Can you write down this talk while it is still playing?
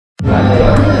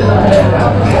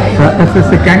So this is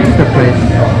the gangster place.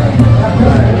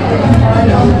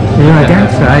 You're a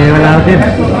gangster, are you allowed in?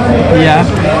 Yeah,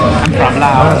 I'm from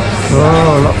Laos.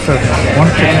 Oh, lots of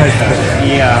wanted posters.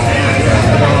 Yeah.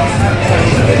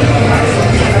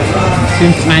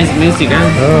 Seems nice music, huh?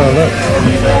 Oh, look.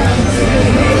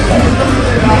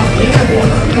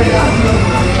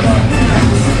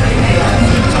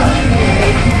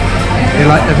 You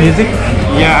like the music?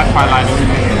 Yeah, I quite like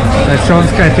it.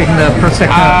 Sean's getting the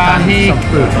Prosecco and he some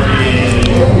food.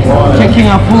 taking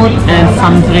a food and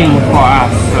some drink for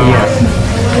us. So Yes.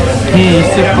 he is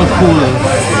super cool,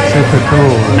 Super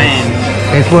cool. man.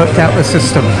 He's worked out the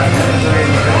system.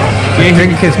 The Yeah.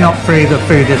 drink is not free, the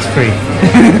food is free.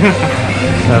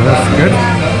 So that's good.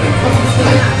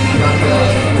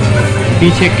 He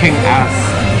taking us.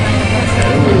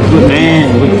 Good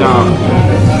man, good job.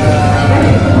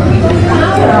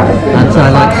 And so I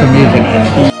like some music.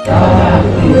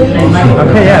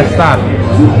 Okay, yeah, start.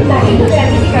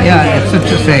 Yeah, it's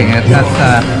interesting. That's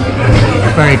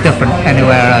very different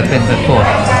anywhere I've been before.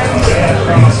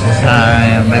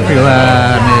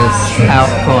 Everyone is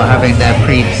out for having their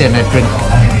pre-dinner drink,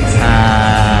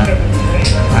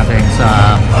 having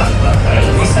some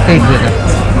food with it.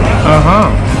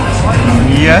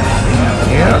 Yes.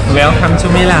 Yeah, Welcome to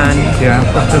Milan. yeah,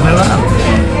 from to Milan.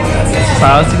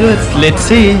 Sounds good. Let's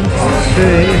see.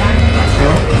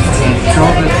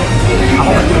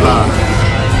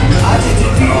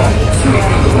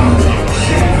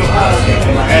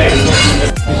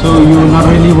 So you not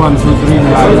really want to drink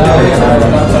like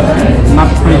not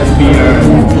fresh beer,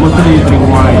 mostly you drink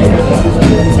wine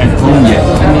at home, yes.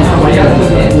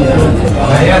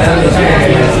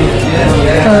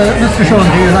 Mr. Sean,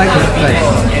 do you like this place?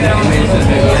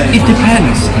 It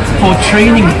depends. For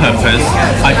training purpose,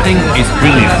 I think it's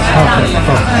brilliant.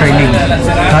 For training.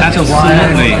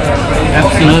 Absolutely.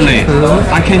 Absolutely.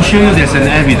 I can show you there's an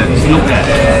evidence. Look at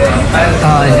it.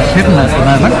 It's hidden at the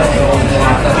moment.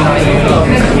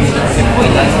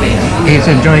 He's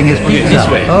enjoying his pizza. This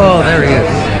way. Oh, there he is.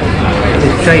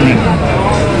 He's training.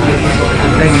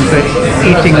 Training for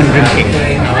eating and drinking.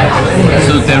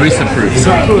 So there is a proof.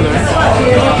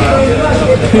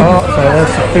 Oh, so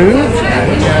there's the food.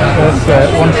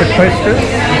 There's wanted posters.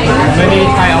 Many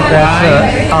type of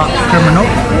There's arch criminal.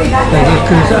 There's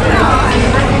Yakuza.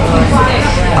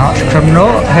 Arch criminal.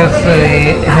 Here's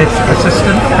his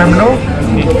assistant criminal.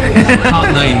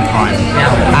 Partner in crime.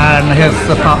 And here's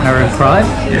the partner in crime.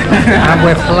 And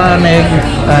we're planning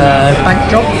bank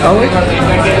job, are we?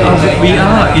 We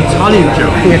are Italian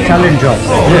job. The Italian job.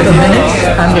 With the minutes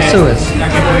and the sewers.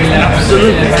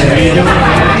 Absolutely.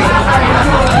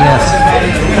 Yes.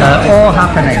 All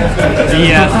happening.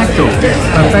 Yeah.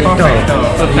 Perfecto.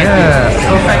 Yes.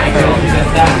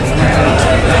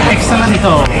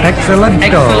 Excellento.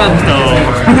 Excellento.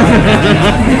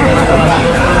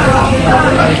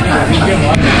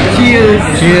 Cheers.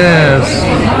 Cheers.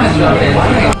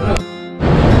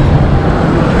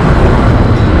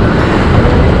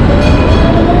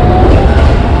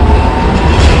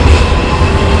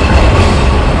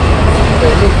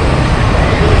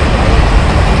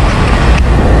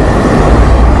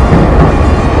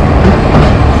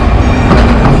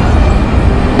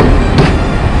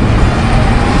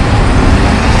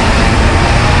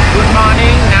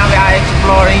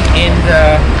 In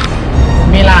the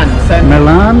Milan center.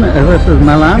 Milan? This is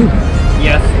Milan?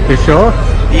 Yes. You sure?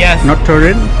 Yes. Not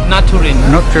Turin? Not Turin.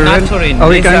 Not Turin? Not Turin. Are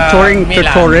we It's, going touring to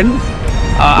Milan. Turin?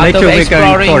 Later after we're going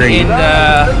exploring touring. in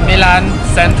the Milan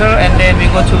center and then we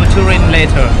go to Turin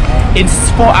later. It's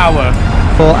 4 hours.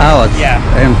 4 hours? Yeah.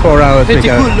 In 4 hours we Pretty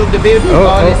go. cool. Look, the baby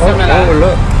ball is similar. Oh,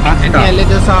 look. And here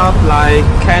little stuff like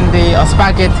candy or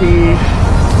spaghetti.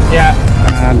 Yeah.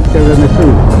 And tiramisu.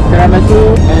 Tiramisu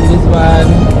and this one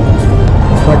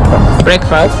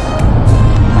breakfast.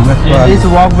 And this In one. this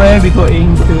walkway we go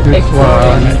into This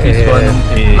exploring. one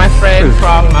is My friend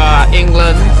from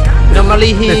England.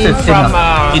 Normally This he's is from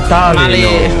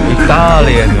Italian.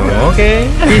 Italian, okay.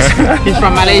 He's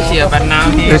from Malaysia, but now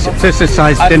he's This is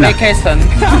size on dinner. vacation.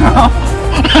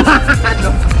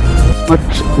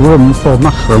 Much room for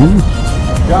mushrooms.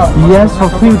 Yes, for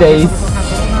 3 days.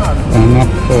 And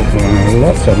lots of Oh,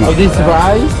 mushrooms. this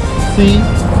rice. See,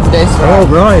 there's Oh,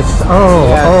 rice. rice. Oh,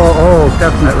 Yes. oh,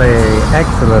 definitely.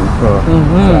 Excellent for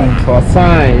For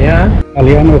side, yeah.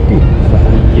 Italiano pizza.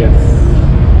 Yes.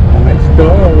 And next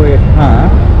door we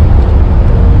have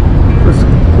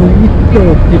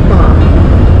Prosciutto di Parma.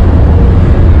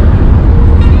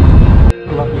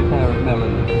 Lovely pair of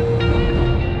melons.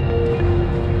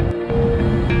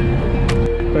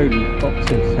 Food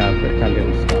boxes have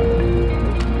Italian style.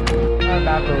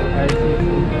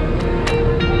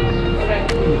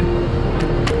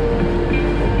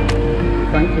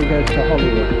 goes to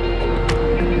Hollywood.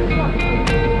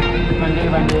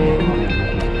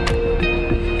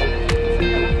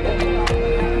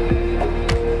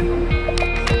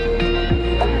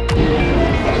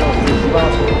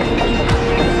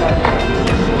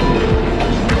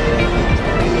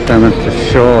 So Mr.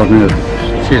 Sean is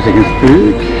choosing his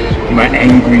food. My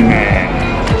angry man.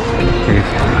 He's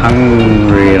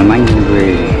hungry and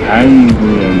angry.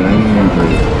 Angry and